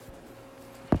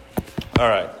All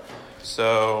right.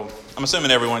 So I'm assuming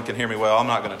everyone can hear me well. I'm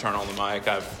not going to turn on the mic.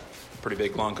 I have pretty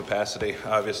big lung capacity,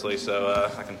 obviously, so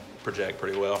I can project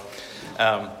pretty well.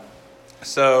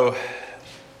 So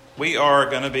we are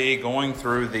going to be going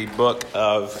through the book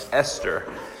of Esther.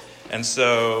 And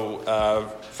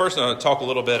so first I'm going to talk a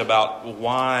little bit about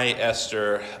why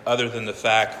Esther, other than the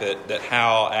fact that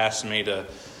Hal asked me to,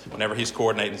 whenever he's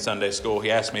coordinating Sunday school,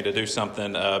 he asked me to do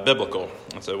something biblical.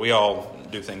 And so we all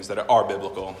do things that are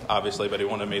biblical, obviously, but he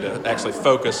wanted me to actually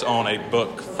focus on a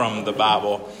book from the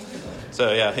Bible.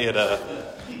 So yeah,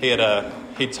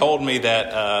 he told me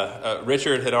that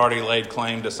Richard had already laid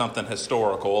claim to something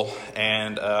historical,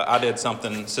 and I did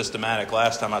something systematic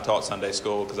last time I taught Sunday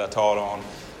school because I taught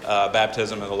on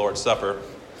baptism and the Lord's Supper.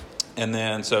 And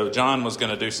then, so John was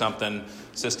going to do something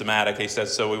systematic. He said,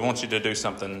 so we want you to do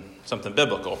something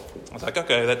biblical. I was like,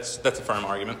 okay, that's a firm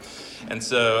argument. And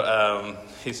so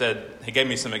he gave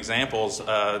me some examples.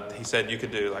 He said you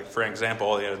could do, like, for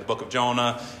example, the book of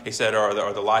Jonah. He said, or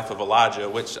the life of Elijah,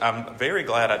 which I'm very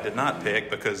glad I did not pick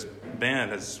because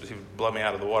Ben he blew me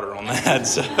out of the water on that.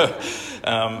 So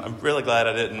I'm really glad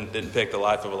I didn't pick the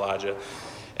life of Elijah.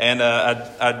 And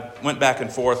I went back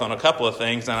and forth on a couple of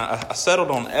things, and I settled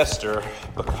on Esther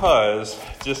because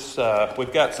just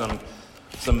we've got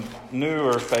some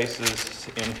newer faces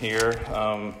in here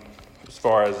as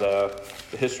far as the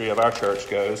history of our church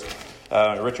goes.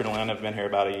 Richard and Lynn have been here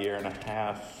about a year and a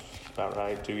half, about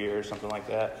right, 2 years, something like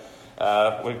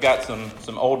that. We've got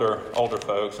some older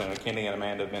folks, and Kenny and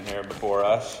Amanda have been here before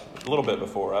us, a little bit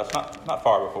before us, not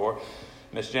far before.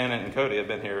 Miss Janet and Cody have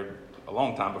been here a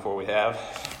long time before we have.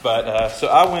 But so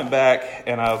I went back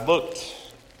and I looked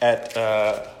at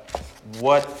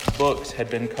what books had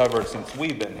been covered since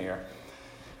we've been here.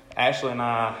 Ashley and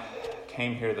I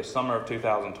came here the summer of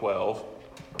 2012.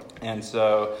 And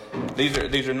so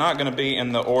these are not going to be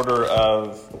in the order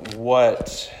of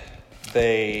what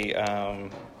they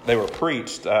were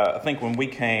preached. I think when we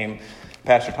came,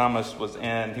 Pastor Thomas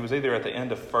he was either at the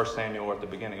end of 1 Samuel or at the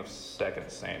beginning of 2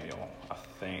 Samuel, I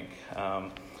think.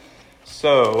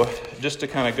 So, just to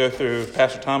kind of go through,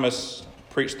 Pastor Thomas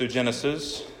preached through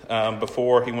Genesis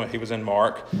before he was in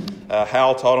Mark.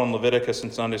 Hal taught on Leviticus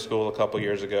in Sunday school a couple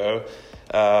years ago.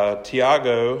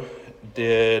 Tiago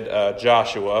did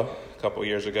Joshua a couple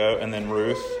years ago, and then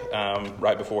Ruth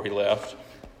right before he left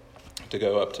to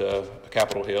go up to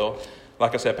Capitol Hill.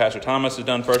 Like I said, Pastor Thomas has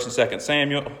done 1 and 2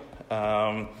 Samuel.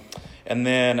 And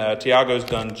then Tiago's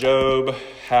done Job.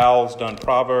 Hal's done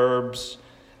Proverbs.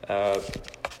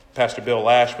 Pastor Bill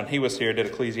Lash, when he was here, did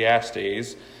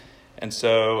Ecclesiastes. And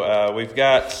so we've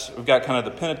got kind of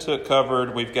the Pentateuch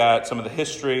covered. We've got some of the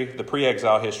history, the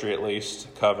pre-exile history at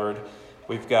least, covered.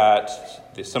 We've got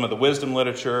some of the wisdom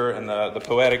literature and the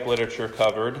poetic literature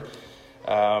covered.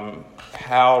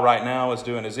 Hal right now is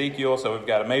doing Ezekiel, so we've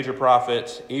got a major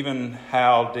prophet. Even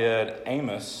Hal did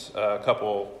Amos a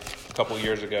couple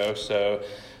years ago, so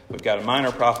we've got a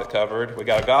minor prophet covered. We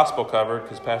got a gospel covered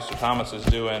because Pastor Thomas is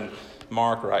doing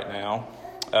Mark right now.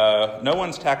 No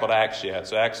one's tackled Acts yet,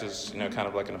 so Acts is kind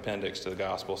of like an appendix to the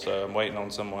gospel. So I'm waiting on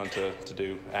someone to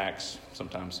do Acts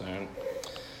sometime soon.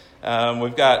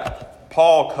 We've got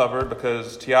Paul covered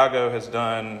because Tiago has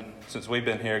done, since we've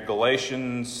been here,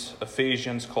 Galatians,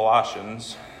 Ephesians,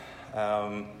 Colossians.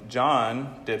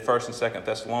 John did 1 and 2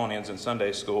 Thessalonians in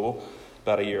Sunday school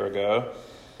about a year ago.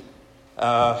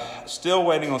 Still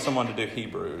waiting on someone to do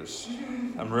Hebrews.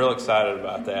 I'm real excited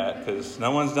about that because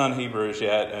no one's done Hebrews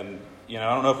yet, and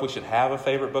I don't know if we should have a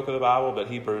favorite book of the Bible, but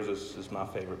Hebrews is my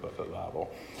favorite book of the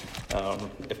Bible.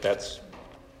 If that's,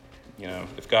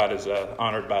 if God is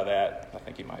honored by that, I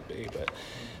think he might be.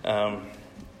 But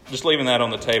just leaving that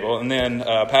on the table. And then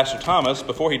Pastor Thomas,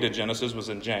 before he did Genesis, was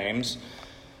in James.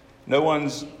 No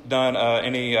one's done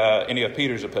any of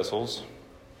Peter's epistles.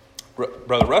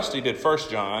 Brother Rusty did 1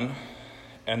 John.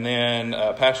 And then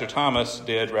Pastor Thomas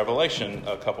did Revelation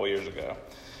a couple years ago.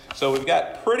 So we've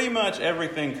got pretty much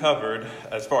everything covered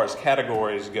as far as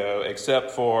categories go,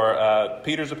 except for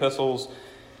Peter's epistles,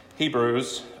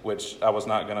 Hebrews, which I was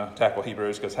not going to tackle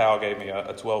Hebrews because Hal gave me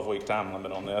a 12-week time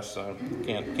limit on this, so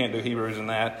can't do Hebrews in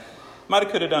that. Might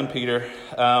have could have done Peter,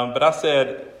 but I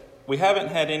said we haven't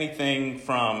had anything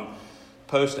from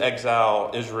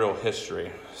post-exile Israel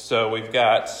history. So we've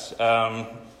got 1st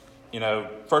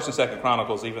and 2nd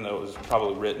Chronicles, even though it was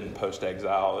probably written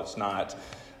post-exile, it's not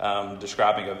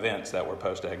describing events that were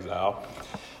post-exile.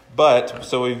 But,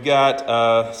 so we've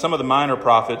got some of the minor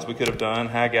prophets we could have done,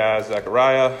 Haggai,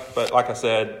 Zechariah, but like I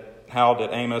said, Hal did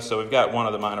Amos, so we've got one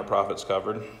of the minor prophets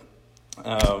covered.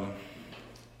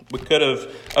 We could have,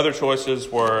 other choices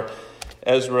were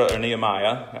Ezra or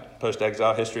Nehemiah,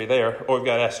 post-exile history there, or we've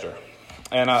got Esther.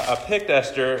 And I picked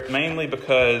Esther mainly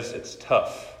because it's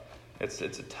tough. It's a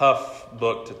tough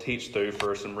book to teach through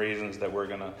for some reasons that we're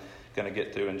gonna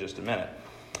get to in just a minute.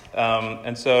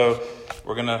 And so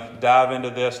we're going to dive into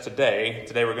this today.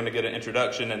 Today we're going to get an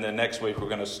introduction, and then next week we're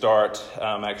going to start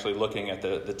actually looking at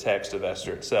the text of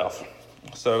Esther itself.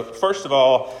 So first of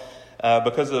all,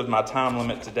 because of my time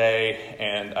limit today,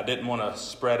 and I didn't want to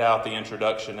spread out the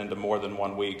introduction into more than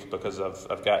 1 week because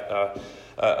I've got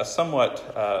a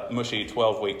somewhat mushy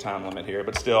 12-week time limit here,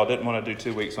 but still I didn't want to do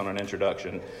 2 weeks on an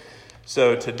introduction.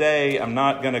 So today, I'm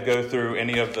not going to go through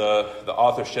any of the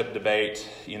authorship debate,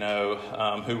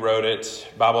 who wrote it.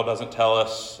 Bible doesn't tell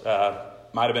us.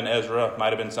 Might have been Ezra, might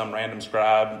have been some random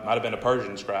scribe, might have been a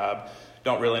Persian scribe.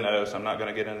 Don't really know, so I'm not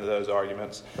going to get into those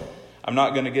arguments. I'm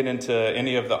not going to get into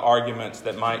any of the arguments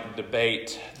that might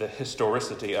debate the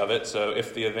historicity of it. So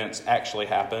if the events actually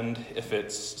happened, if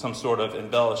it's some sort of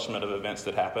embellishment of events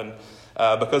that happened.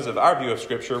 Because of our view of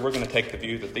Scripture, we're going to take the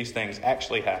view that these things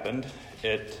actually happened.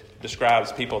 It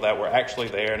describes people that were actually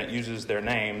there, and it uses their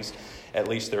names, at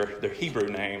least their Hebrew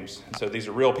names. And so these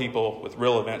are real people with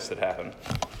real events that happened.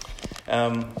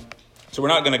 So we're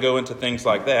not going to go into things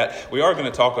like that. We are going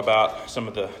to talk about some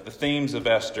of the themes of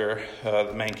Esther,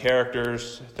 the main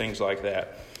characters, things like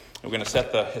that. We're going to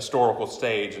set the historical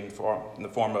stage in the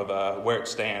form of where it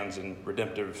stands in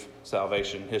redemptive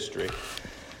salvation history.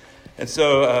 And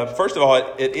so, first of all,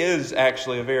 it is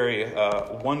actually a very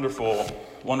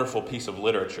wonderful piece of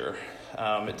literature.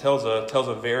 It tells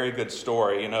a very good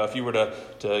story. If you were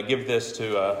to give this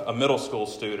to a middle school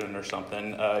student or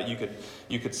something,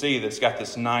 you could see that it's got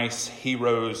this nice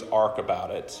hero's arc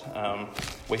about it.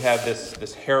 We have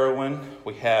this heroine.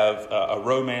 We have a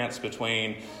romance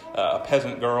between a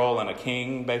peasant girl and a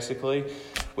king, basically.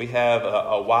 We have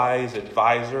a wise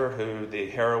advisor who the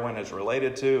heroine is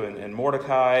related to, and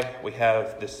Mordecai. We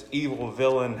have this evil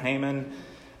villain, Haman.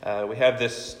 We have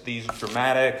these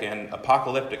dramatic and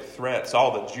apocalyptic threats.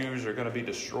 All the Jews are going to be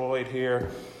destroyed here.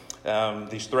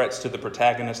 These threats to the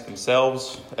protagonists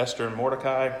themselves, Esther and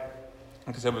Mordecai.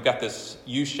 Like I said, we've got this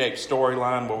U-shaped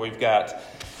storyline where we've got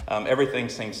everything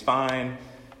seems fine.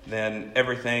 Then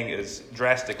everything is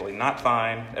drastically not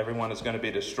fine. Everyone is going to be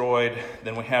destroyed.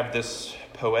 Then we have this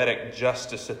poetic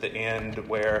justice at the end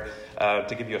where,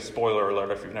 to give you a spoiler alert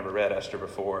if you've never read Esther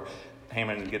before,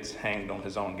 Haman gets hanged on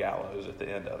his own gallows at the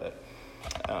end of it.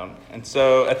 And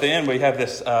so at the end we have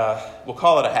this, we'll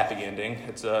call it a happy ending.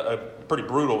 It's a pretty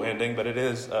brutal ending, but it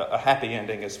is a happy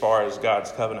ending as far as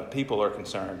God's covenant people are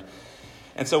concerned.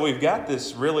 And so we've got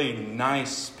this really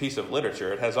nice piece of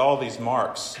literature. It has all these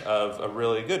marks of a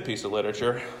really good piece of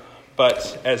literature.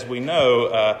 But as we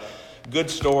know, good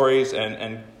stories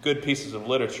and good pieces of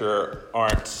literature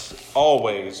aren't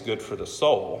always good for the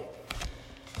soul.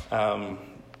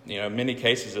 Many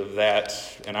cases of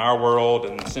that in our world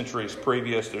and centuries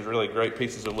previous, there's really great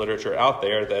pieces of literature out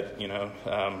there that,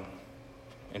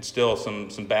 instill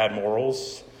some bad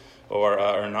morals or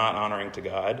are not honoring to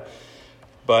God.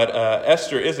 But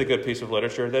Esther is a good piece of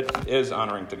literature that is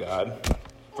honoring to God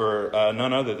for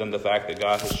none other than the fact that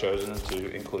God has chosen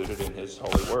to include it in His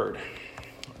holy word.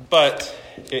 But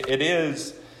it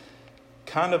is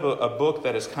kind of a book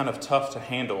that is kind of tough to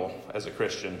handle as a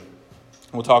Christian.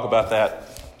 We'll talk about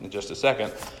that in just a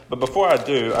second. But before I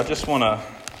do, I just want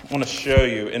to show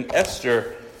you. In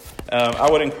Esther, I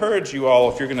would encourage you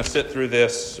all, if you're going to sit through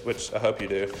this, which I hope you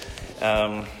do,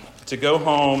 to go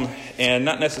home and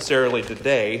not necessarily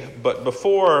today, but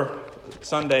before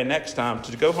Sunday next time,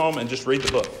 to go home and just read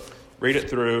the book. Read it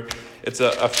through. It's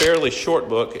a fairly short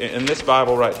book. In this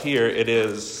Bible right here, it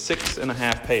is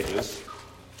 6.5 pages.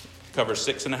 Covers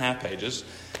 6.5 pages.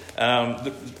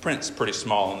 The print's pretty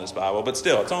small in this Bible, but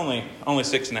still, it's only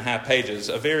 6.5 pages.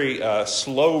 A very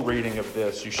slow reading of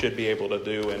this you should be able to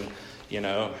do in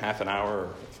half an hour or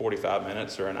 45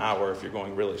 minutes or an hour if you're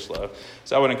going really slow.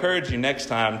 So I would encourage you next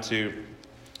time to,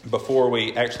 before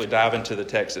we actually dive into the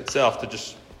text itself, to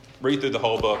just read through the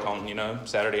whole book on,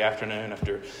 Saturday afternoon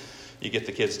after you get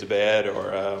the kids to bed,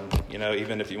 or,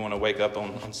 even if you want to wake up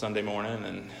on Sunday morning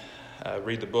and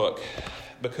read the book.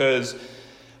 Because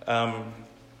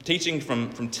teaching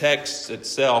from text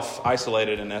itself,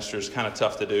 isolated in Esther, is kind of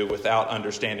tough to do without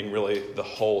understanding really the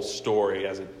whole story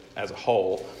as a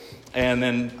whole. And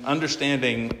then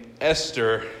understanding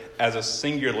Esther as a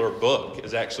singular book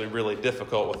is actually really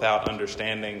difficult without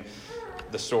understanding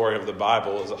the story of the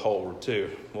Bible as a whole too.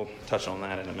 We'll touch on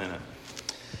that in a minute.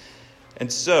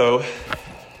 And so,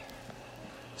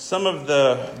 some of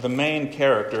the main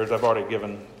characters, I've already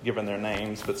given their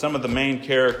names, but some of the main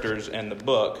characters in the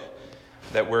book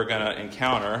that we're going to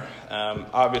encounter,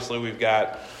 obviously we've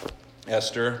got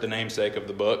Esther, the namesake of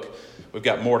the book. We've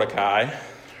got Mordecai,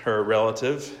 her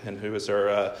relative, and who is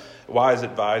her wise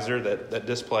advisor that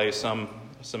displays some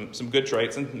good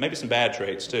traits and maybe some bad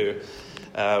traits too.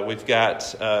 We've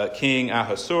got King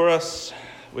Ahasuerus.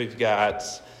 We've got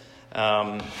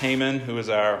Haman, who is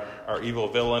our evil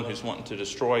villain who's wanting to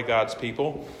destroy God's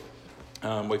people.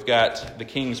 We've got the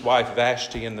king's wife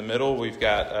Vashti in the middle. We've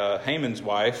got Haman's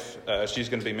wife. She's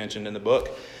going to be mentioned in the book.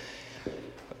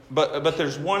 But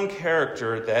there's one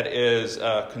character that is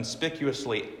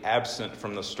conspicuously absent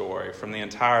from the story, from the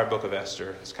entire book of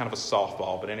Esther. It's kind of a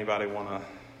softball, but anybody want to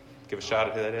give a shot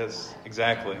at who that is?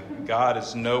 Exactly. God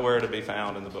is nowhere to be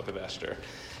found in the book of Esther.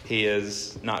 He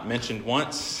is not mentioned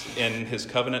once in his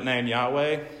covenant name,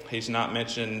 Yahweh. He's not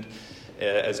mentioned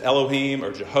as Elohim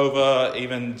or Jehovah.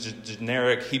 Even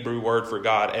generic Hebrew word for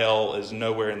God, El, is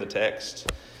nowhere in the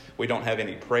text. We don't have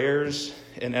any prayers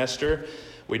in Esther.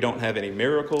 We don't have any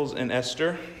miracles in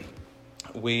Esther.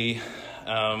 None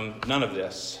of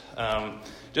this.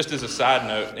 Just as a side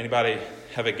note, anybody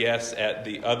have a guess at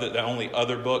the only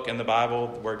other book in the Bible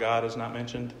where God is not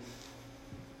mentioned?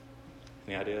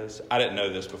 Any ideas? I didn't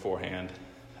know this beforehand.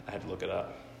 I had to look it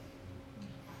up.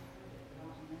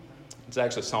 It's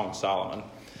actually Song of Solomon.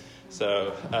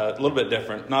 So a little bit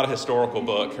different. Not a historical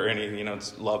book or any,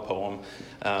 it's a love poem.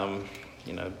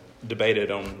 Debated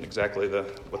on exactly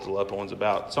what the love poem's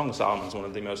about. Song of Solomon is one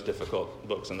of the most difficult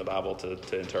books in the Bible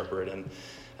to interpret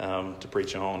and to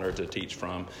preach on or to teach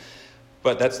from.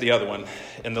 But that's the other one.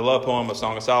 In the love poem of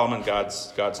Song of Solomon,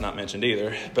 God's not mentioned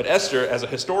either. But Esther, as a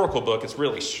historical book, it's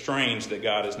really strange that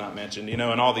God is not mentioned. In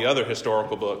all the other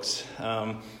historical books,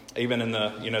 even in the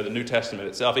the New Testament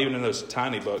itself, even in those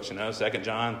tiny books, 2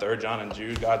 John, 3 John, and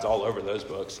Jude, God's all over those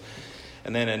books.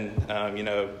 And then in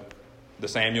the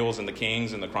Samuels and the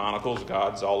Kings and the Chronicles,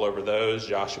 God's all over those.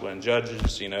 Joshua and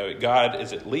Judges, God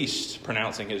is at least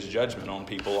pronouncing his judgment on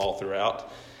people all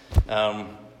throughout.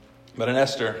 But in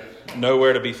Esther,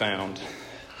 nowhere to be found.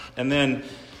 And then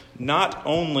not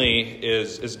only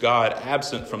is God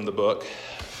absent from the book,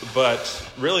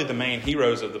 but really the main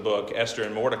heroes of the book, Esther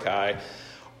and Mordecai,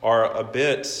 are a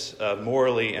bit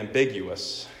morally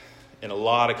ambiguous in a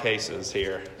lot of cases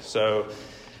here. So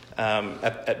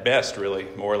at best, really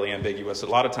morally ambiguous. A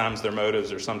lot of times their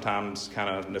motives are sometimes kind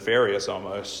of nefarious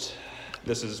almost.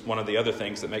 This is one of the other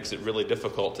things that makes it really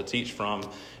difficult to teach from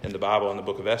in the Bible in the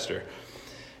book of Esther.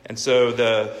 And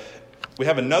so we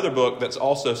have another book that's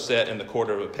also set in the court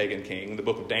of a pagan king, the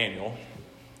book of Daniel.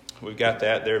 We've got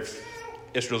that.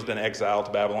 Israel's been exiled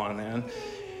to Babylon then.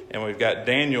 And we've got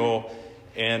Daniel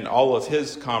and all of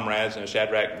his comrades,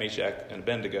 Shadrach, Meshach, and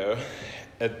Abednego.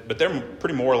 But they're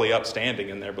pretty morally upstanding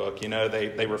in their book.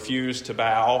 They refuse to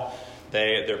bow.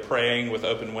 They're praying with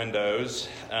open windows.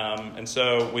 And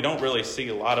so we don't really see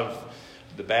a lot of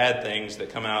the bad things that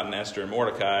come out in Esther and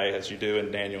Mordecai as you do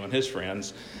in Daniel and his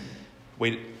friends.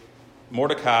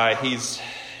 Mordecai, he's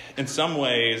in some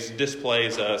ways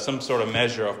displays some sort of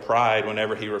measure of pride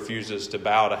whenever he refuses to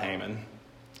bow to Haman.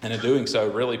 And in doing so,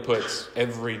 really puts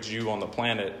every Jew on the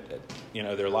planet,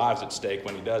 their lives at stake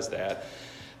when he does that.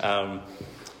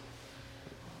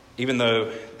 Even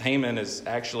though Haman is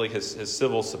actually his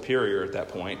civil superior at that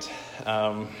point,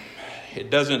 it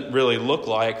doesn't really look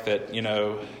like that,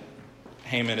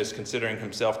 Haman is considering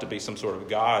himself to be some sort of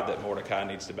god that Mordecai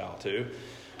needs to bow to.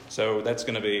 So that's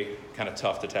going to be kind of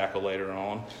tough to tackle later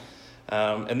on.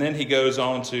 And then he goes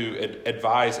on to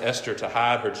advise Esther to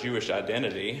hide her Jewish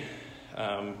identity,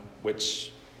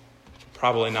 which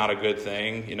probably not a good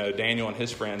thing. Daniel and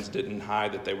his friends didn't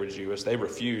hide that they were Jewish. They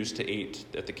refused to eat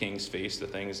at the king's feast the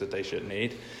things that they shouldn't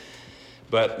eat.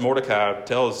 But Mordecai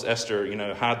tells Esther,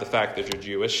 hide the fact that you're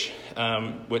Jewish,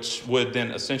 which would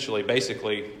then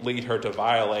basically lead her to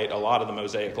violate a lot of the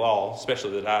Mosaic law,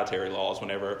 especially the dietary laws,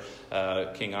 whenever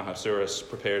King Ahasuerus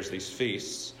prepares these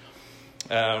feasts.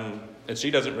 And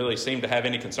she doesn't really seem to have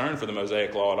any concern for the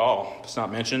Mosaic law at all. It's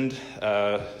not mentioned.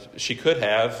 She could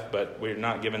have, but we're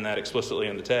not given that explicitly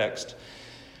in the text.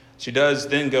 She does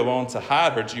then go on to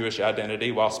hide her Jewish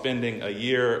identity while spending a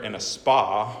year in a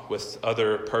spa with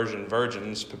other Persian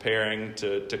virgins preparing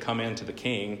to come into the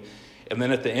king. And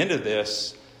then at the end of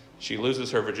this, she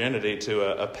loses her virginity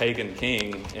to a pagan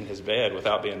king in his bed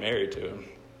without being married to him.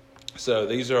 So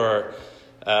these are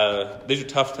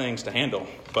tough things to handle,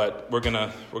 but we're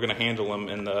gonna handle them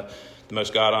in the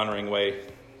most God-honoring way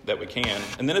that we can.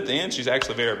 And then at the end, she's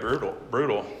actually very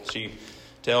brutal. She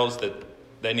tells that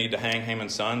they need to hang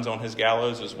Haman's sons on his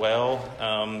gallows as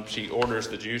well. She orders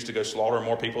the Jews to go slaughter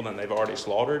more people than they've already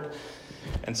slaughtered.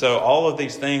 And so all of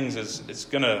these things it's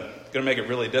gonna make it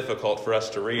really difficult for us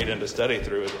to read and to study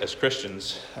through as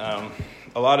Christians.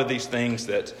 A lot of these things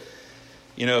that,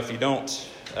 if you don't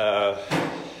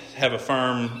have a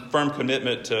firm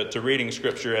commitment to reading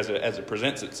Scripture as it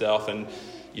presents itself, and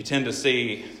you tend to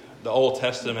see the Old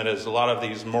Testament as a lot of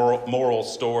these moral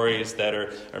stories that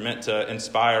are meant to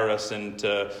inspire us and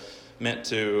meant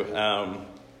to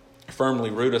firmly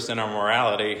root us in our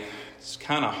morality. It's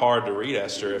kind of hard to read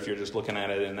Esther if you're just looking at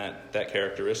it in that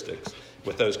characteristics,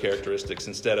 with those characteristics,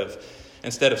 instead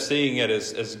of seeing it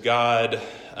as God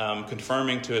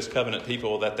confirming to his covenant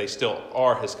people that they still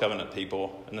are his covenant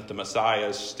people and that the Messiah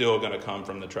is still going to come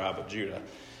from the tribe of Judah.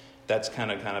 That's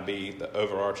kind of be the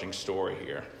overarching story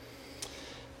here.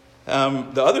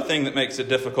 The other thing that makes it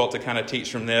difficult to kind of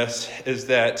teach from this is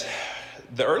that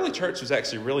the early church was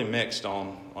actually really mixed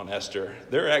on Esther.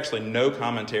 There are actually no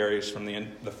commentaries from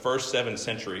the first 7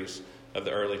 centuries of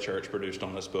the early church produced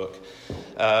on this book.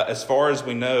 As far as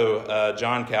we know,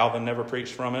 John Calvin never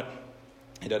preached from it.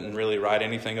 He doesn't really write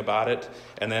anything about it.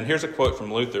 And then here's a quote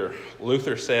from Luther.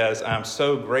 Luther says, "I am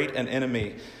so great an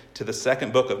enemy to the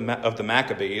second book of the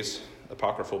Maccabees,"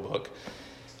 apocryphal book,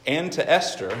 "and to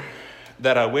Esther,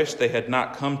 that I wish they had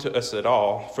not come to us at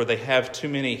all, for they have too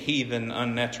many heathen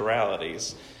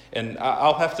unnaturalities." And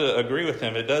I'll have to agree with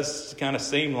him. It does kind of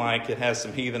seem like it has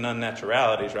some heathen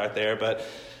unnaturalities right there, but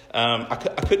I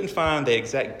couldn't find the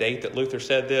exact date that Luther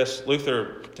said this.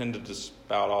 Luther tended to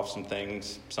spout off some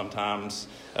things sometimes.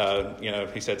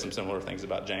 He said some similar things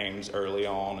about James early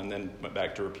on and then went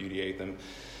back to repudiate them.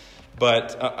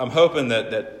 But I'm hoping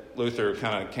that Luther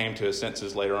kind of came to his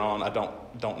senses later on. I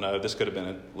don't know. This could have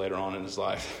been later on in his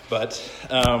life. But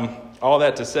all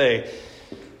that to say,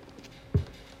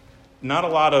 not a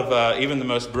lot of even the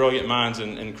most brilliant minds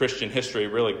in Christian history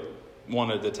really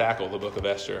wanted to tackle the book of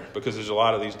Esther because there's a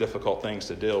lot of these difficult things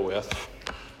to deal with.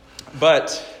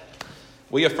 But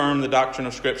we affirm the doctrine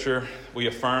of Scripture. We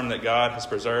affirm that God has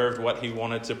preserved what he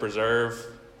wanted to preserve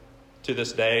to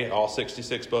this day, all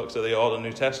 66 books of the Old and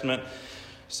New Testament.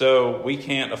 So we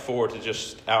can't afford to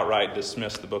just outright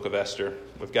dismiss the book of Esther.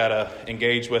 We've got to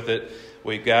engage with it.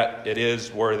 It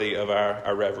is worthy of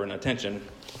our reverent attention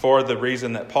for the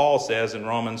reason that Paul says in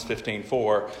Romans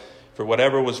 15:4, "For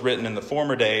whatever was written in the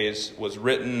former days was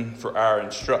written for our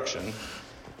instruction,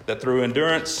 that through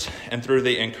endurance and through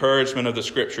the encouragement of the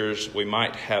Scriptures we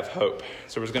might have hope."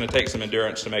 So it's going to take some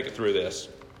endurance to make it through this.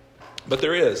 But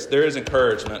there is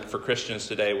encouragement for Christians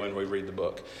today when we read the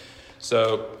book.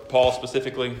 So Paul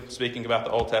specifically speaking about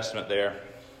the Old Testament there.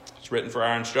 It's written for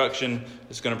our instruction.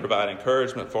 It's going to provide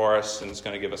encouragement for us, and it's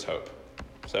going to give us hope.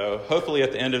 So hopefully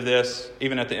at the end of this,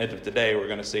 even at the end of today, we're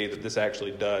going to see that this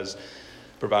actually does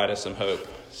provide us some hope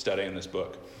studying this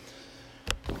book.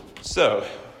 So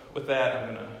with that,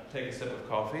 I'm going to take a sip of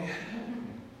coffee.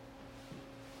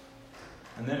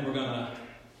 And then we're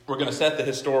going to set the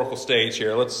historical stage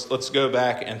here. Let's go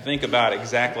back and think about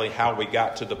exactly how we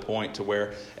got to the point to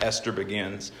where Esther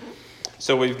begins.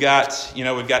 So we've got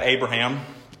Abraham.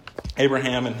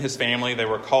 Abraham and his family, they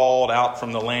were called out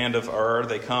from the land of Ur.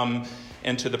 They come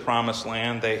into the promised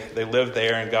land. They live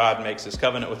there, and God makes his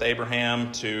covenant with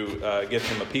Abraham to give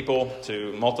him a people,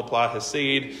 to multiply his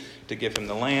seed, to give him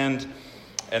the land.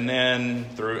 And then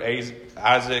through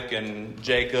Isaac and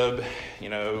Jacob,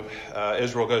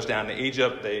 Israel goes down to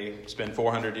Egypt. They spend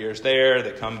 400 years there.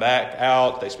 They come back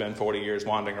out. They spend 40 years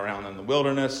wandering around in the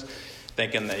wilderness,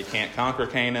 thinking they can't conquer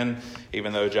Canaan,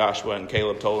 even though Joshua and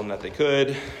Caleb told them that they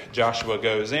could. Joshua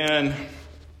goes in.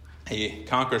 He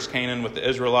conquers Canaan with the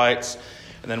Israelites.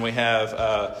 And then we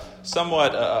have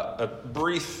somewhat a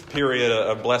brief period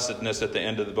of blessedness at the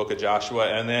end of the book of Joshua.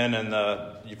 And then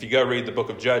if you go read the book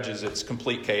of Judges, it's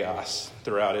complete chaos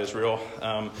throughout Israel.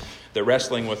 They're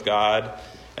wrestling with God.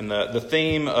 And the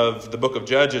theme of the book of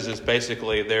Judges is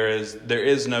basically there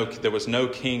was no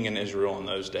king in Israel in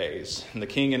those days. And the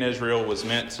king in Israel was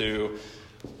meant to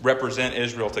represent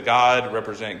Israel to God,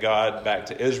 represent God back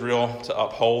to Israel, to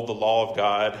uphold the law of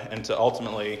God, and to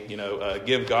ultimately,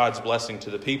 give God's blessing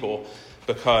to the people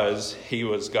because he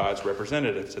was God's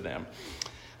representative to them.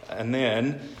 And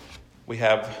then we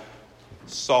have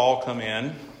Saul come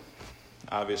in.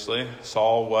 Obviously,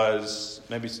 Saul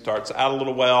maybe starts out a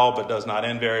little well, but does not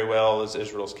end very well as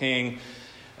Israel's king.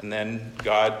 And then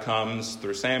God comes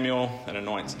through Samuel and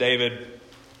anoints David.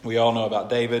 We all know about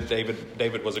David.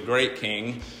 David was a great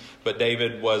king, but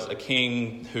David was a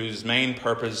king whose main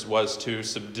purpose was to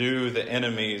subdue the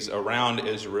enemies around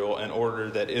Israel in order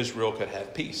that Israel could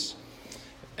have peace.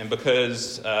 And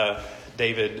because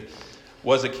David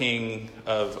was a king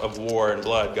of war and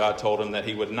blood, God told him that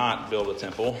he would not build a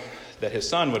temple, that his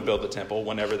son would build the temple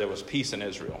whenever there was peace in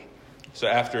Israel. So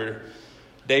after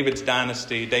David's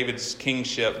dynasty, David's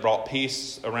kingship brought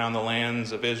peace around the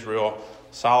lands of Israel.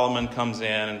 Solomon comes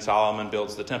in and Solomon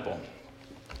builds the temple.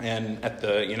 And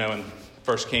in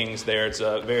 1 Kings there. It's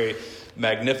a very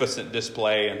magnificent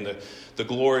display, and the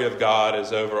glory of God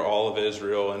is over all of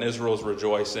Israel, and Israel's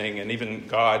rejoicing, and even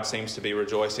God seems to be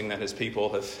rejoicing that his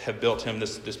people have built him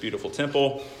this beautiful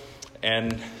temple,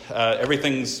 and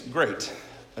everything's great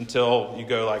until you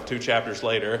go like 2 chapters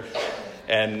later,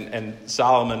 and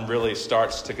Solomon really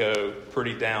starts to go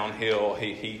pretty downhill.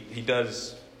 He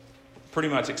does pretty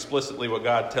much explicitly what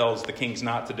God tells the kings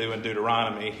not to do in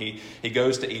Deuteronomy. He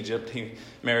goes to Egypt. He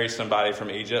marries somebody from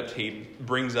Egypt. He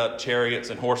brings up chariots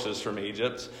and horses from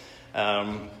Egypt.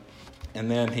 And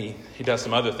then he does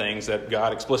some other things that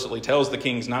God explicitly tells the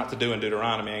kings not to do in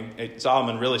Deuteronomy.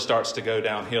 Solomon really starts to go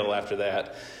downhill after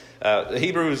that.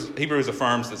 Hebrews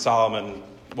affirms that Solomon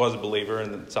was a believer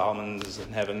and that Solomon is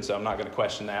in heaven, so I'm not going to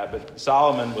question that. But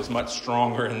Solomon was much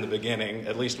stronger in the beginning,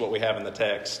 at least what we have in the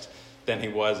text, than he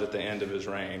was at the end of his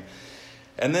reign.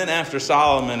 And then after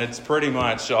Solomon, it's pretty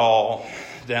much all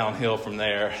downhill from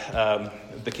there.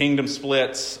 The kingdom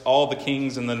splits. All the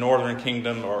kings in the northern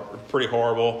kingdom are pretty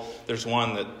horrible. There's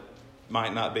one that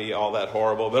might not be all that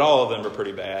horrible, but all of them are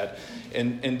pretty bad.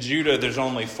 In Judah, there's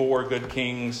only 4 good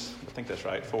kings. I think that's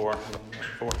right, 4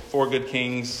 good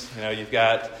kings. You know, you've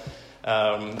got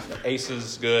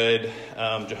Asa's good,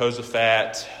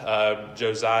 Jehoshaphat,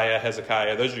 Josiah,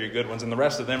 Hezekiah. Those are your good ones, and the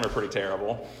rest of them are pretty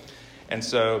terrible. And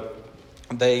so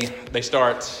they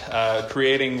start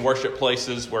creating worship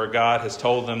places where God has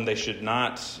told them they should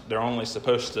not. They're only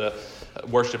supposed to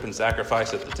worship and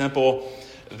sacrifice at the temple.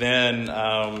 Then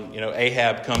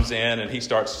Ahab comes in and he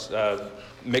starts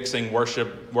mixing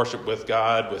worship with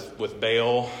God with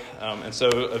Baal, and so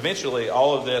eventually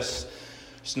all of this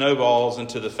snowballs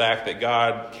into the fact that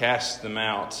God casts them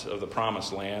out of the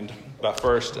promised land by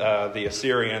first the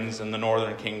Assyrians in the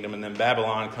northern kingdom, and then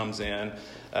Babylon comes in,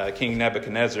 King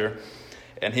Nebuchadnezzar,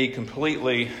 and he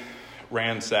completely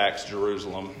ransacks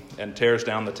Jerusalem and tears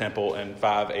down the temple in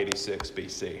 586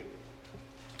 BC.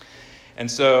 And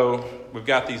so we've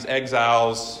got these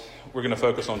exiles. We're going to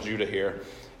focus on Judah here.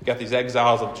 We've got these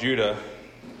exiles of Judah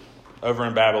over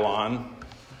in Babylon.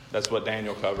 That's what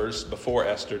Daniel covers before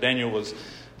Esther.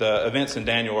 The events in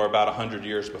Daniel are about 100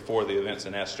 years before the events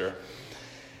in Esther.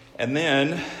 And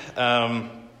then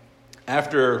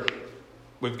after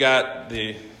we've got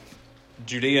the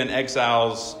Judean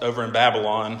exiles over in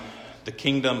Babylon, the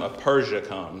kingdom of Persia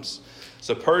comes.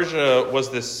 So Persia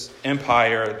was this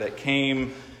empire that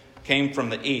came from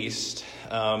the east.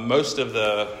 Most of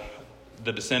the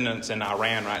descendants in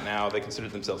Iran right now, they consider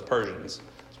themselves Persians.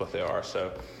 That's what they are.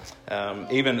 So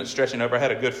even stretching over, I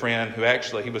had a good friend who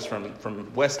he was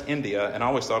from West India, and I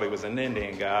always thought he was an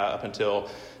Indian guy up until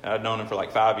I'd known him for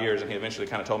like 5 years, and he eventually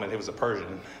kind of told me he was a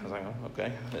Persian. I was like, oh,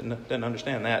 okay, didn't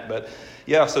understand that. But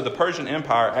yeah, so the Persian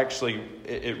Empire actually,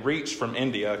 it reached from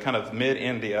India, kind of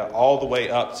mid-India, all the way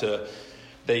up to,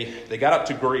 they got up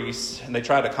to Greece, and they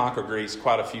tried to conquer Greece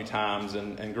quite a few times,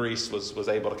 and Greece was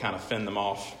able to kind of fend them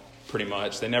off pretty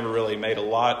much. They never really made a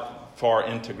lot far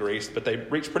into Greece, but they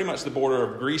reached pretty much the border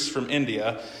of Greece from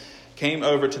India, came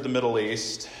over to the Middle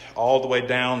East, all the way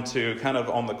down to kind of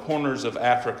on the corners of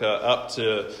Africa, up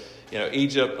to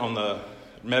Egypt on the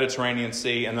Mediterranean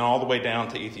Sea, and then all the way down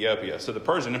to Ethiopia. So the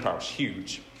Persian Empire was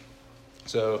huge.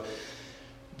 So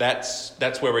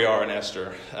that's where we are in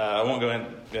Esther. I won't go in.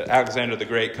 Alexander the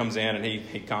Great comes in and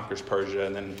he conquers Persia,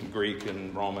 and then Greek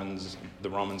and the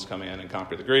Romans come in and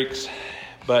conquer the Greeks.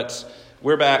 But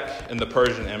we're back in the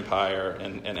Persian Empire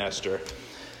in Esther.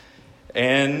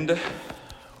 And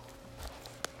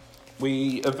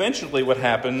what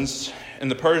happens in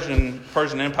the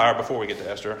Persian Empire, before we get to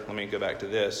Esther, let me go back to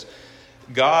this.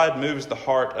 God moves the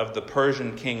heart of the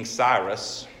Persian king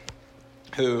Cyrus,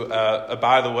 who,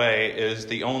 by the way, is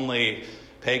the only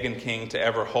pagan king to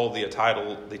ever hold the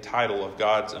title of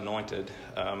God's anointed.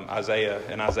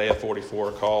 Isaiah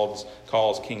 44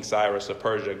 calls King Cyrus of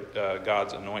Persia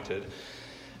God's anointed.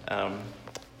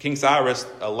 King Cyrus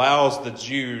allows the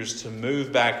Jews to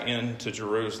move back into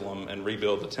Jerusalem and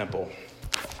rebuild the temple.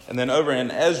 And then over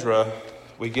in Ezra,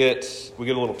 we get a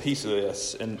little piece of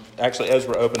this. And actually,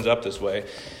 Ezra opens up this way.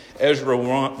 Ezra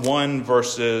 1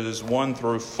 verses 1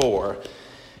 through 4.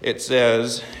 It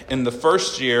says, "In the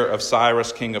first year of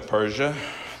Cyrus, king of Persia,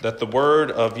 that the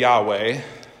word of Yahweh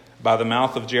by the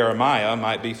mouth of Jeremiah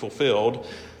might be fulfilled,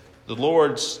 the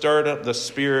Lord stirred up the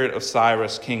spirit of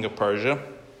Cyrus, king of Persia,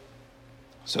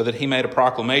 so that he made a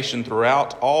proclamation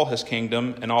throughout all his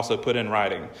kingdom and also put in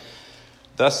writing.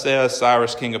 Thus says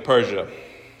Cyrus, king of Persia,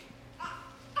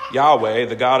 Yahweh,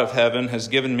 the God of heaven, has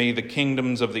given me the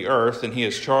kingdoms of the earth, and he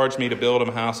has charged me to build him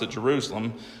a house at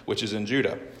Jerusalem, which is in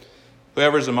Judah.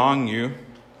 Whoever is among you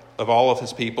of all of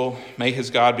his people. May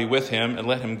his God be with him, and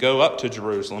let him go up to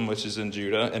Jerusalem, which is in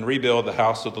Judah, and rebuild the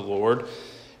house of the Lord,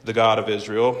 the God of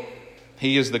Israel.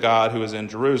 He is the God who is in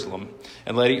Jerusalem.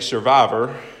 And let each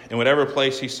survivor, in whatever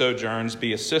place he sojourns,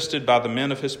 be assisted by the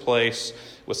men of his place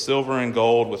with silver and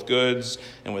gold, with goods,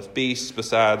 and with beasts,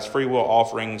 besides freewill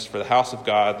offerings for the house of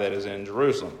God that is in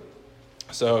Jerusalem.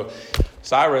 So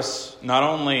Cyrus not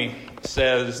only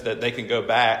says that they can go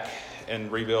back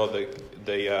and rebuild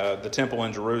the temple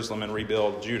in Jerusalem and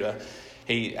rebuild Judah,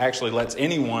 he actually lets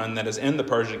anyone that is in the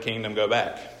Persian kingdom go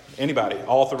back. Anybody,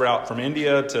 all throughout, from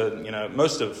India to,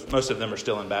 most of them are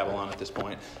still in Babylon at this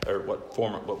point, or what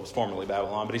was formerly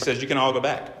Babylon. But he says you can all go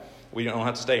back. We don't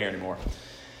have to stay here anymore.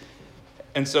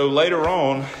 And so later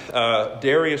on,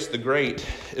 Darius the Great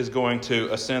is going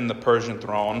to ascend the Persian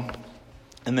throne.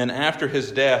 And then after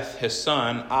his death, his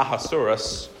son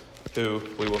Ahasuerus, who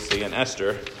we will see in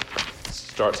Esther,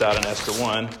 starts out in Esther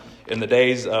 1, in the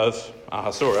days of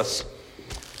Ahasuerus,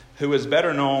 who is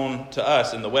better known to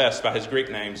us in the West by his Greek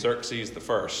name, Xerxes the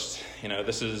First.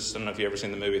 This is, I don't know if you've ever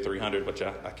seen the movie 300, which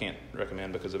I can't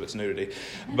recommend because of its nudity.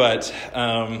 But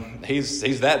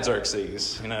he's that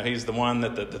Xerxes. He's the one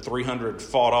that the 300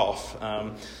 fought off.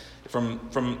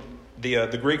 From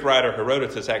the Greek writer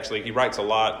Herodotus, actually, he writes a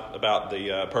lot about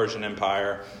the Persian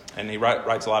Empire, and he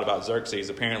writes a lot about Xerxes.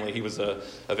 Apparently, he was a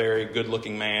very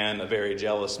good-looking man, a very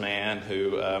jealous man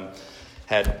who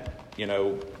had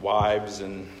wives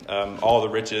and all the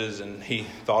riches, and he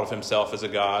thought of himself as a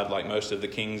god like most of the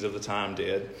kings of the time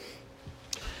did.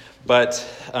 But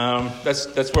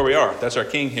that's where we are. That's our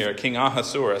king here, King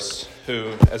Ahasuerus,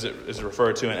 who, as it is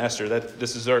referred to in Esther, that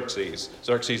this is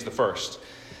Xerxes the First.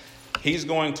 He's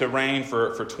going to reign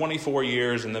for 24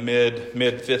 years in the mid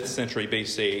 5th century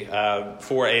BC,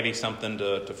 480 something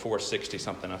to 460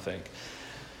 something, I think.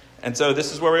 And so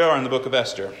this is where we are in the book of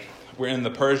Esther. We're in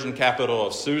the Persian capital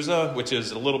of Susa, which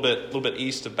is a little bit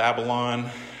east of Babylon,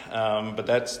 but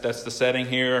that's the setting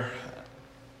here.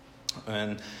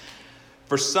 And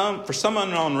for some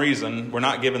unknown reason, we're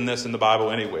not given this in the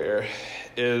Bible anywhere,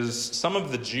 is some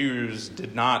of the Jews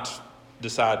did not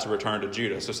decide to return to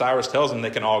Judah. So Cyrus tells them they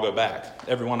can all go back.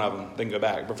 Every one of them, they can go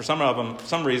back. But for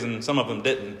some reason, some of them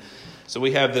didn't. So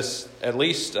we have this, at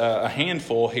least a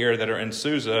handful here that are in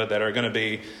Susa that are going to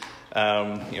be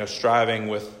striving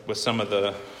with some of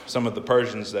the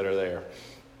Persians that are there.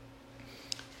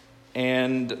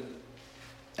 And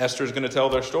Esther is going to tell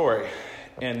their story.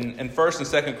 In 1st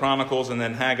and 2nd Chronicles, and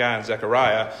then Haggai and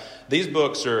Zechariah, these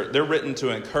books they're written to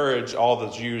encourage all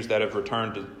the Jews that have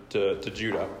returned to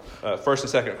Judah.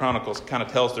 1st and 2nd Chronicles kind of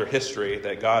tells their history,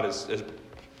 that God has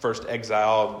first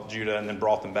exiled Judah and then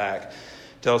brought them back.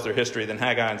 Tells their history. Then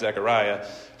Haggai and Zechariah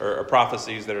are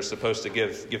prophecies that are supposed to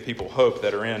give people hope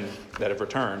that have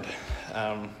returned.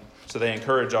 So they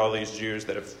encourage all these Jews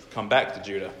that have come back to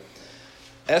Judah.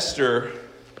 Esther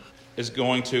is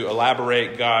going to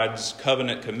elaborate God's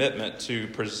covenant commitment to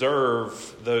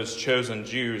preserve those chosen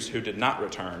Jews who did not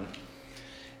return.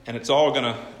 And it's all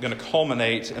going to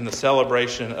culminate in the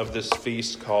celebration of this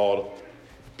feast called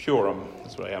Purim.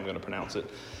 That's what I'm going to pronounce it.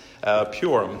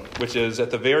 Purim, which is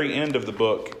at the very end of the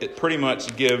book. It pretty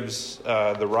much gives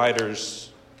the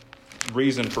writer's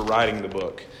reason for writing the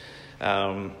book.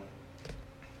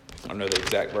 I don't know the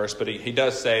exact verse, but he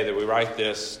does say that we write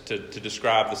this to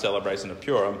describe the celebration of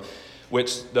Purim,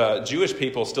 which the Jewish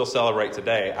people still celebrate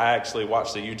today. I actually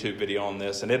watched a YouTube video on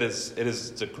this, and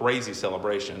it's a crazy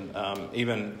celebration,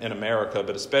 even in America,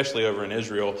 but especially over in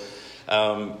Israel.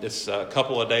 It's a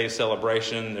couple of days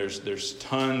celebration. There's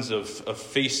tons of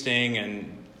feasting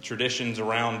and traditions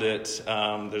around it.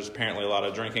 There's apparently a lot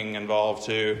of drinking involved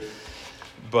too.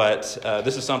 But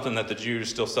this is something that the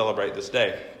Jews still celebrate this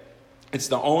day. It's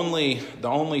the only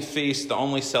feast, the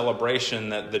only celebration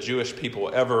that the Jewish people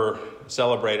ever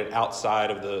celebrated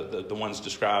outside of the ones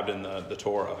described in the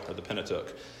Torah or the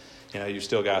Pentateuch. You've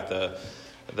still got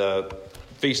the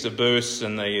Feast of Booths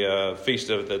and the Feast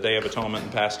of the Day of Atonement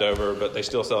and Passover, but they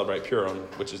still celebrate Purim,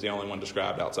 which is the only one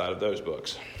described outside of those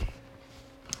books.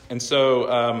 And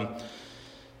so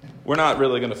we're not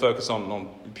really going to focus on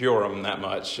Purim that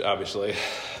much, obviously,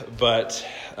 but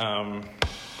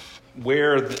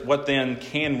what then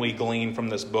can we glean from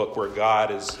this book where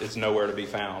God is nowhere to be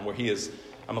found, where he is,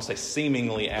 I'm going to say,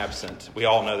 seemingly absent? We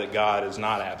all know that God is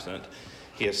not absent.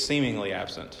 He is seemingly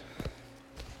absent.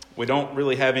 We don't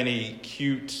really have any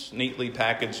cute, neatly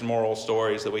packaged moral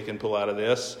stories that we can pull out of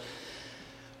this.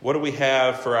 What do we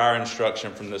have for our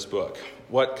instruction from this book?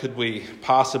 What could we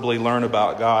possibly learn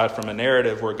about God from a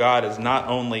narrative where God is not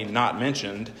only not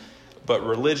mentioned, but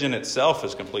religion itself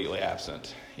is completely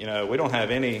absent? We don't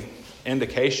have any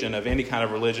indication of any kind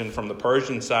of religion from the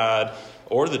Persian side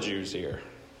or the Jews here.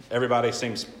 Everybody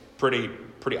seems pretty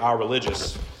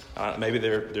religious. Maybe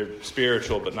they're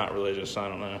spiritual but not religious. I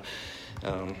don't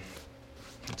know.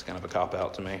 It's kind of a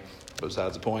cop-out to me, but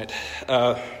besides the point.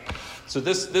 So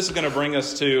this is going to bring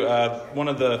us to one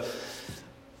of the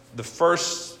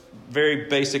first very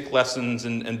basic lessons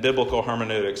in biblical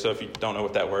hermeneutics. So if you don't know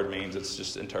what that word means, it's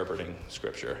just interpreting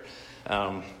Scripture.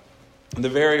 The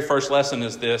very first lesson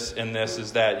is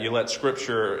that you let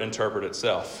Scripture interpret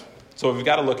itself. So we've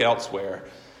got to look elsewhere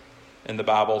in the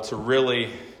Bible to really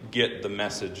get the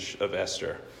message of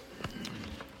Esther.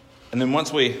 And then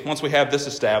once we have this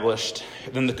established,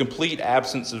 then the complete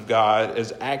absence of God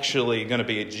is actually going to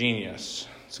be a genius.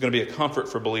 It's going to be a comfort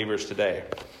for believers today.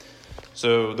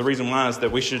 So the reason why is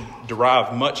that we should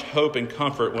derive much hope and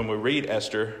comfort when we read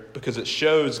Esther, because it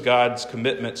shows God's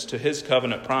commitments to his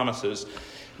covenant promises,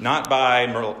 not by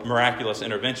miraculous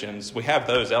interventions. We have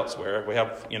those elsewhere. We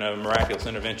have, miraculous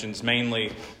interventions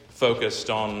mainly focused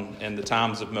on in the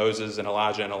times of Moses and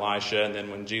Elijah and Elisha, and then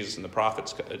when Jesus and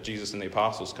the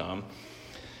apostles come.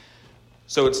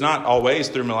 So it's not always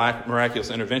through miraculous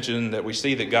intervention that we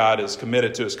see that God is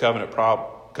committed to his covenant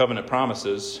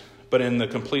promises, but in the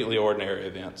completely ordinary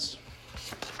events.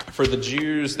 For the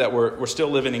Jews that were still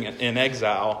living in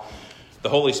exile, the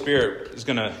Holy Spirit is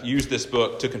going to use this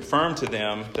book to confirm to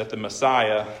them that the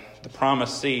Messiah, the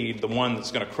promised seed, the one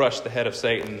that's going to crush the head of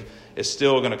Satan, is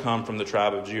still going to come from the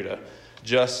tribe of Judah,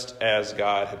 just as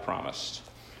God had promised.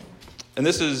 And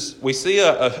we see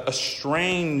a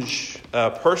strange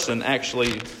person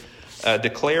actually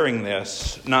declaring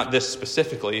this, not this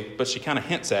specifically, but she kind of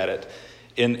hints at it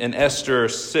in Esther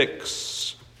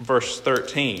 6, verse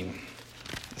 13.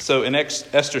 So in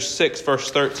Esther 6,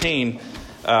 verse 13,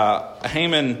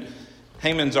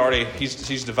 Haman's already,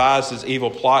 he's devised his evil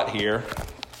plot here.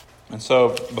 And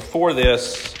so before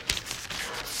this,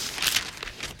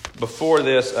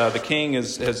 the king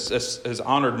has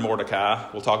honored Mordecai.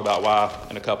 We'll talk about why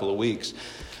in a couple of weeks.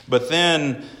 But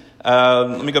then,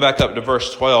 let me go back up to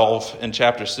verse 12 in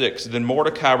chapter 6. Then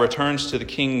Mordecai returned to the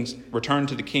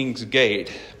king's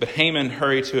gate, but Haman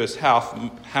hurried to his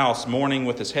house mourning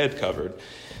with his head covered.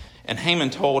 And Haman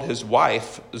told his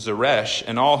wife Zeresh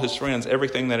and all his friends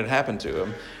everything that had happened to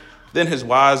him. Then his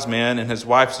wise men and his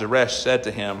wife Zeresh said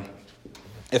to him,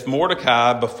 "If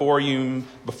Mordecai, before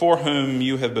whom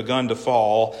you have begun to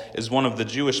fall, is one of the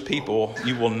Jewish people,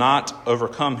 you will not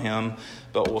overcome him,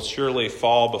 but will surely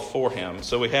fall before him."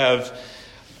 So we have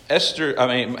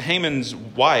Haman's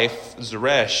wife,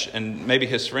 Zeresh, and maybe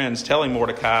his friends telling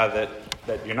Mordecai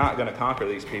that you're not going to conquer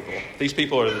these people. These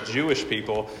people are the Jewish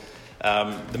people.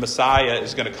 The Messiah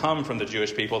is going to come from the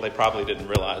Jewish people. They probably didn't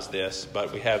realize this,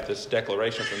 but we have this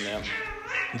declaration from them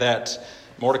that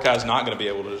Mordecai is not going to be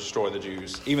able to destroy the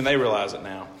Jews. Even they realize it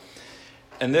now.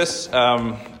 And this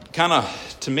kind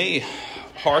of, to me,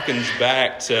 harkens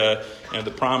back to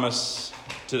the promise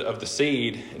of the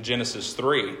seed in Genesis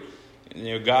 3.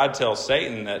 God tells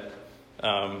Satan that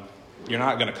you're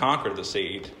not going to conquer the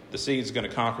seed. The seed's going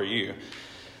to conquer you.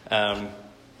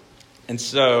 And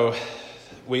so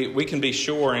we can be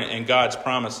sure in God's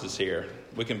promises here.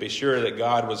 We can be sure that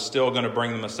God was still going to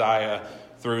bring the Messiah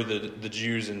through the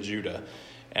Jews in Judah,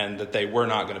 and that they were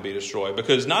not going to be destroyed.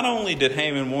 Because not only did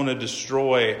Haman want to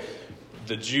destroy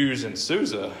the Jews in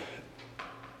Susa,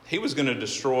 he was going to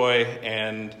destroy,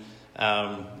 and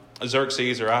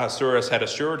Xerxes or Ahasuerus had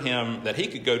assured him that he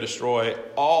could go destroy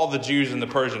all the Jews in the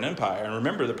Persian Empire. And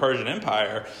remember, the Persian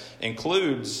Empire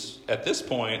includes, at this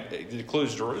point, it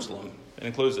includes Jerusalem. It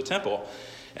includes the temple.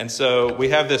 And so we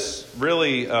have this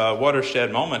really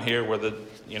watershed moment here where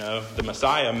the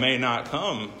Messiah may not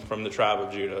come from the tribe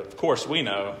of Judah. Of course, we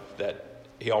know that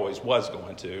he always was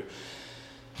going to.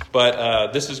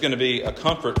 But this is going to be a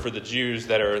comfort for the Jews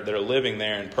that are living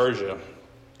there in Persia,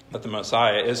 that the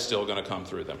Messiah is still going to come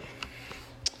through them.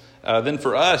 Then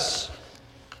for us,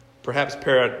 perhaps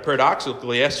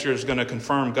paradoxically, Esther is going to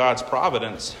confirm God's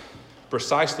providence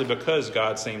precisely because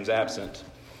God seems absent.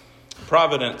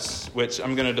 Providence, which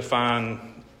I'm going to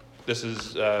define, this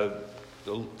is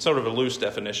sort of a loose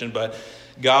definition, but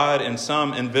God in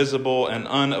some invisible and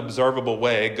unobservable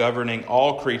way governing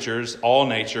all creatures, all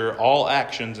nature, all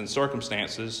actions and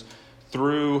circumstances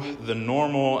through the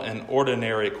normal and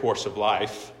ordinary course of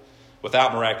life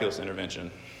without miraculous intervention.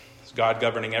 It's God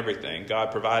governing everything,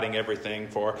 God providing everything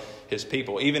for his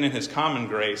people, even in his common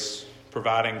grace,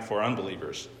 providing for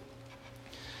unbelievers.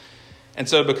 And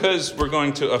so because we're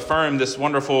going to affirm this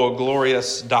wonderful,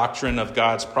 glorious doctrine of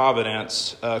God's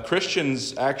providence,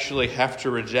 Christians actually have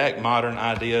to reject modern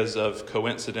ideas of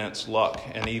coincidence, luck,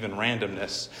 and even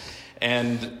randomness.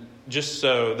 And just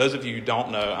so those of you who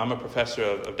don't know, I'm a professor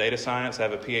of data science. I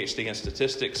have a PhD in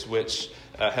statistics, which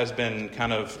has been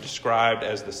kind of described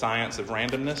as the science of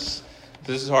randomness.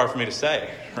 This is hard for me to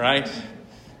say, right?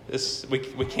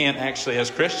 We can't actually, as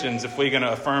Christians, if we're going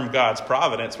to affirm God's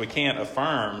providence, we can't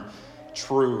affirm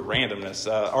true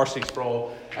randomness. R.C.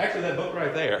 Sproul, actually that book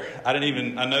right there, I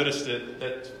noticed it,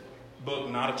 that book,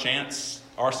 Not a Chance.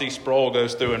 R.C. Sproul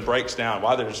goes through and breaks down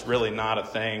why there's really not a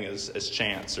thing as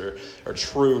chance or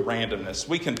true randomness.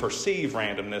 We can perceive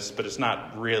randomness, but it's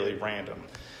not really random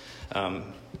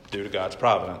due to God's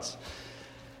providence.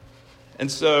 And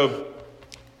so,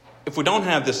 if we don't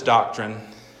have this doctrine,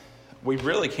 we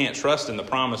really can't trust in the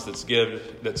promise that's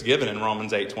given in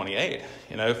Romans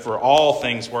 8:28. For all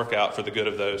things work out for the good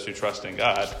of those who trust in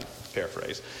God,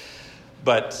 paraphrase.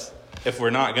 But if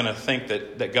we're not going to think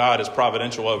that God is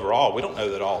providential overall, we don't know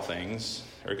that all things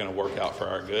are going to work out for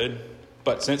our good.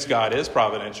 But since God is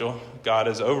providential, God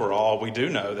is overall, we do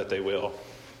know that they will,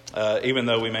 even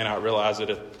though we may not realize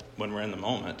it when we're in the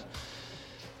moment.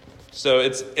 So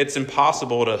it's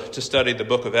impossible to study the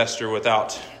book of Esther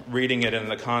without reading it in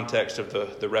the context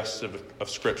of the rest of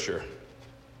Scripture,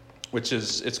 which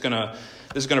is going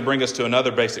to bring us to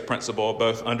another basic principle of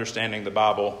both understanding the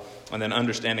Bible and then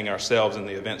understanding ourselves and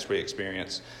the events we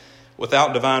experience.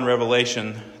 Without divine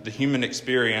revelation, the human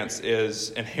experience is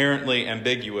inherently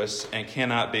ambiguous and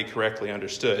cannot be correctly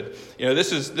understood.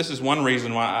 This is one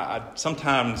reason why I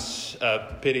sometimes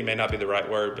pity may not be the right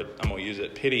word, but I'm going to use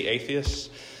it. Pity atheists.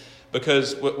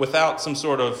 Because without some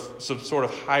sort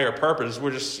of higher purpose,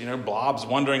 we're just blobs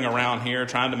wandering around here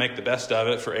trying to make the best of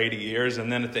it for 80 years, and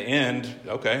then at the end,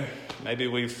 okay, maybe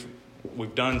we've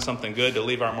done something good to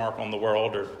leave our mark on the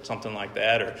world or something like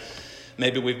that, or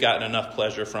maybe we've gotten enough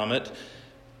pleasure from it.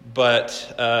 But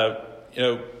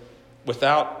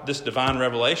without this divine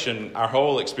revelation, our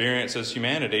whole experience as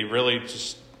humanity really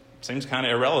just seems kind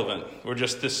of irrelevant. We're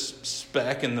just this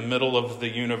speck in the middle of the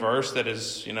universe that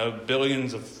is,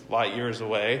 billions of light years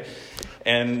away,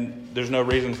 and there's no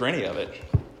reason for any of it.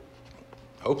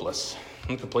 Hopeless.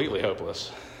 Completely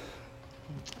hopeless.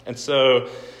 And so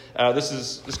this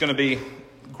is going to be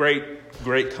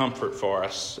great comfort for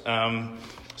us.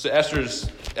 So Esther's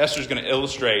going to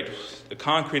illustrate a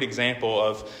concrete example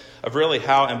of really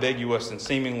how ambiguous and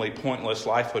seemingly pointless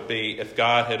life would be if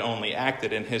God had only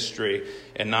acted in history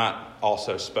and not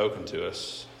also spoken to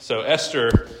us. So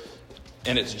Esther,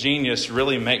 in its genius,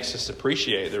 really makes us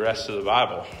appreciate the rest of the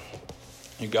Bible.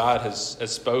 God has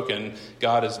spoken.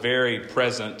 God is very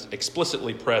present,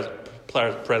 explicitly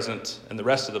present in the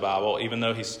rest of the Bible, even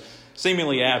though he's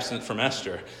seemingly absent from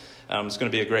Esther. It's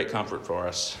going to be a great comfort for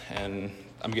us. And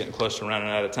I'm getting close to running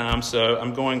out of time, so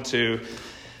I'm going to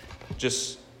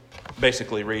just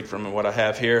basically read from what I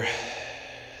have here.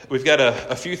 We've got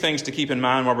a few things to keep in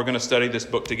mind while we're going to study this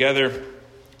book together.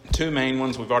 Two main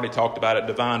ones, we've already talked about it,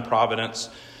 divine providence.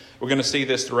 We're going to see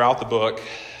this throughout the book.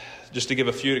 Just to give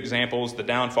a few examples, the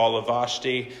downfall of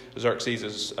Vashti,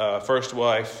 Xerxes' first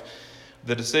wife,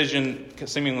 the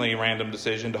seemingly random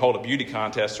decision, to hold a beauty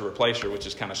contest to replace her, which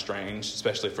is kind of strange,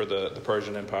 especially for the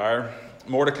Persian Empire.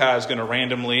 Mordecai is going to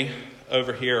randomly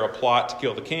overhear a plot to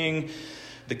kill the king.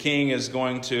 The king is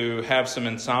going to have some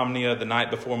insomnia the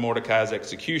night before Mordecai's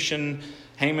execution.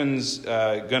 Haman's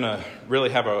going to really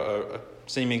have a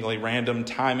seemingly random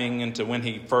timing into when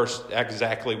he first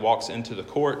exactly walks into the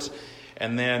court.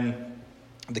 And then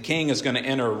the king is going to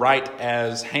enter right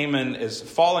as Haman is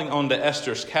falling onto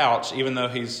Esther's couch, even though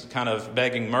he's kind of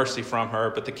begging mercy from her.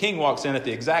 But the king walks in at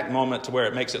the exact moment to where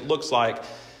it makes it look like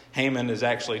Haman is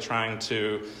actually trying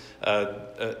to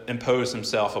impose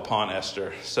himself upon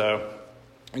Esther. So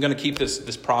I'm going to keep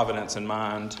this providence in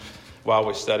mind while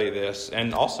we study this,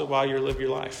 and also while you live your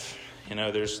life.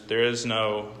 There is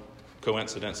no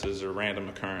coincidences or random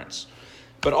occurrence.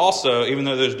 But also, even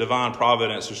though there's divine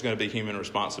providence, there's going to be human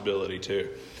responsibility too.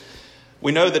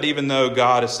 We know that even though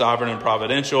God is sovereign and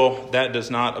providential, that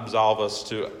does not absolve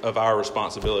us of our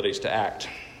responsibilities to act.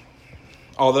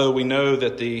 Although we know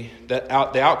that the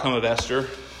outcome of Esther,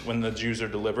 when the Jews are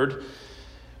delivered,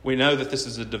 we know that this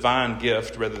is a divine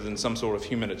gift rather than some sort of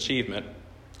human achievement.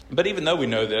 But even though we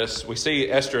know this, we see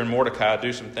Esther and Mordecai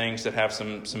do some things that have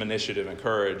some initiative and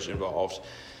courage involved.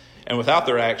 And without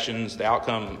their actions, the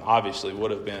outcome obviously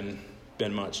would have been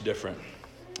much different.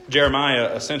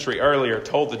 Jeremiah, a century earlier,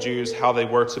 told the Jews how they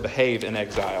were to behave in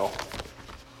exile.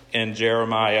 In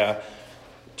Jeremiah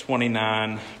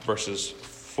 29, verses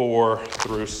 4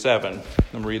 through 7.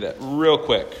 Let me read that real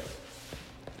quick.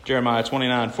 Jeremiah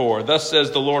 29:4. Thus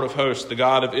says the Lord of hosts, the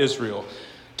God of Israel,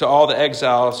 to all the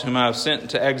exiles whom I have sent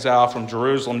into exile from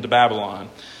Jerusalem to Babylon.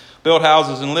 Build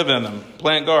houses and live in them.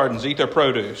 Plant gardens, eat their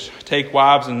produce. Take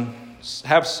wives and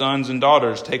have sons and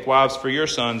daughters. Take wives for your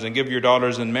sons and give your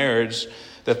daughters in marriage,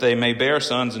 that they may bear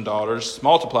sons and daughters.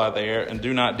 Multiply there and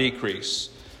do not decrease.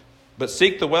 But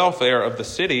seek the welfare of the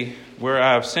city where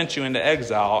I have sent you into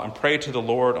exile, and pray to the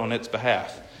Lord on its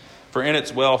behalf. For in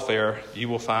its welfare you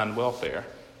will find welfare.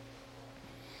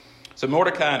 So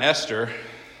Mordecai and Esther,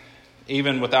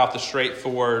 even without the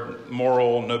straightforward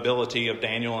moral nobility of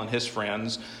Daniel and his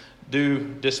friends, do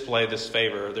display this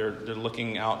favor. They're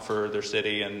looking out for their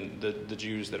city and the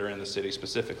Jews that are in the city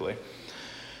specifically.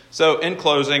 So in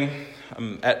closing,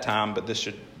 I'm at time, but this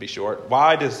should be short.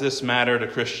 Why does this matter to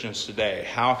Christians today?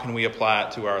 How can we apply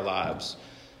it to our lives?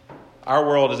 Our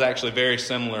world is actually very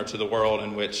similar to the world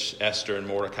in which Esther and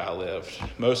Mordecai lived.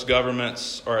 Most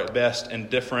governments are at best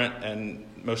indifferent and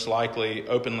most likely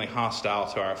openly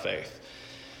hostile to our faith.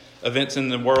 Events in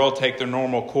the world take their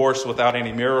normal course without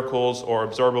any miracles or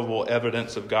observable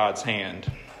evidence of God's hand.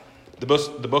 The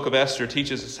book of Esther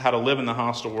teaches us how to live in the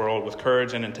hostile world with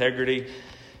courage and integrity,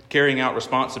 carrying out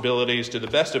responsibilities to the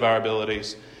best of our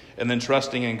abilities, and then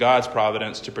trusting in God's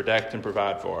providence to protect and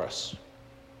provide for us.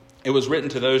 It was written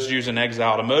to those Jews in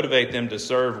exile to motivate them to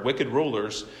serve wicked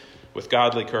rulers with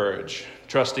godly courage,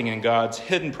 trusting in God's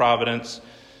hidden providence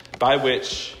by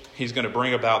which He's going to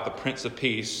bring about the Prince of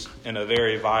Peace in a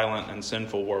very violent and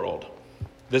sinful world.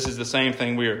 This is the same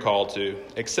thing we are called to,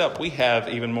 except we have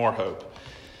even more hope.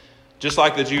 Just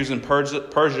like the Jews in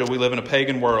Persia, we live in a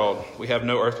pagan world. We have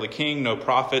no earthly king, no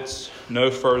prophets, no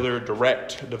further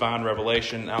direct divine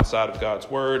revelation outside of God's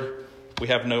word. We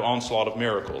have no onslaught of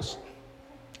miracles.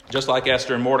 Just like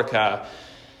Esther and Mordecai,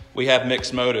 we have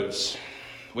mixed motives.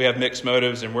 We have mixed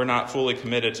motives, and we're not fully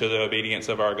committed to the obedience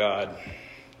of our God.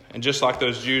 And just like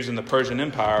those Jews in the Persian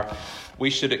Empire, we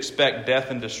should expect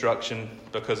death and destruction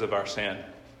because of our sin.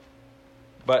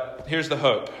 But here's the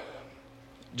hope.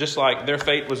 Just like their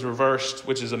fate was reversed,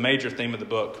 which is a major theme of the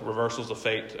book, reversals of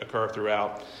fate occur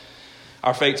throughout.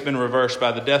 Our fate's been reversed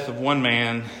by the death of one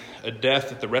man, a death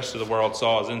that the rest of the world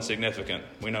saw as insignificant.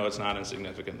 We know it's not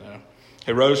insignificant, though.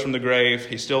 He rose from the grave.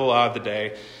 He's still alive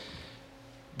today.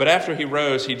 But after he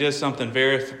rose, he did something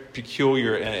very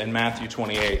peculiar in Matthew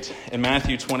 28. In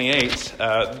Matthew 28,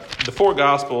 the four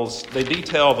Gospels, they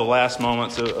detail the last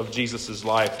moments of Jesus'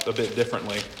 life a bit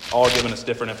differently, all giving us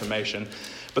different information.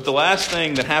 But the last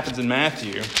thing that happens in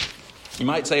Matthew, you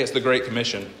might say it's the Great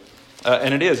Commission.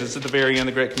 And it is. It's at the very end.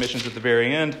 The Great Commission's at the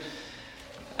very end.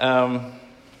 But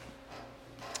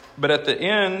at the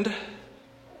end,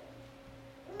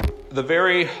 the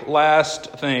very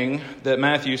last thing that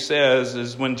Matthew says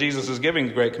is when Jesus is giving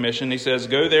the Great Commission, he says,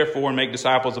 "Go therefore and make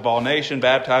disciples of all nations,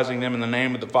 baptizing them in the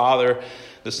name of the Father,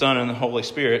 the Son, and the Holy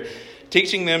Spirit,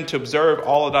 teaching them to observe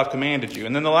all that I've commanded you."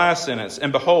 And then the last sentence,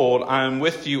 "And behold, I am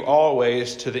with you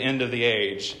always to the end of the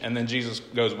age." And then Jesus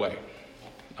goes away.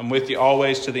 I'm with you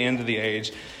always to the end of the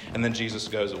age. And then Jesus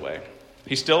goes away.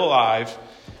 He's still alive.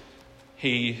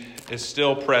 He is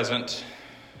still present.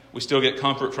 We still get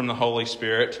comfort from the Holy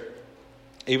Spirit.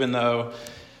 Even though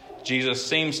Jesus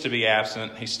seems to be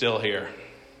absent, he's still here.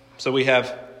 So we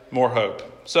have more hope.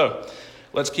 So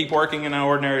let's keep working in our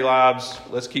ordinary lives.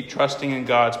 Let's keep trusting in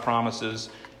God's promises.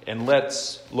 And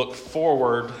let's look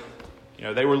forward.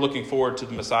 They were looking forward to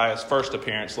the Messiah's first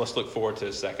appearance. Let's look forward to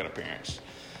his second appearance.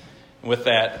 And with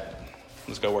that,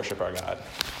 let's go worship our God.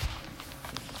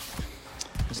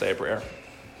 Let's say a prayer.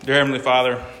 Dear Heavenly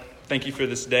Father, thank you for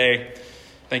this day.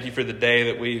 Thank you for the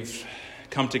day that we've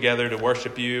come together to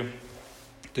worship you,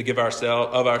 to give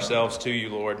ourselves to you,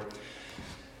 Lord.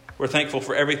 We're thankful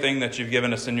for everything that you've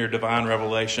given us in your divine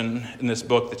revelation, in this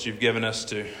book that you've given us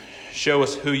to show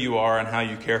us who you are and how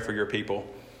you care for your people.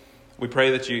 We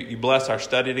pray that you bless our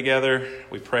study together.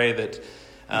 We pray that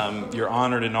you're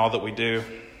honored in all that we do.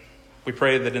 We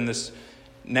pray that in this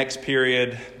next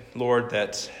period, Lord,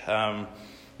 that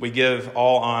we give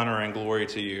all honor and glory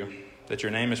to you, that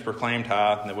your name is proclaimed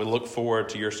high, and that we look forward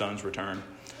to your Son's return.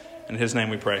 In his name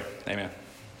we pray. Amen.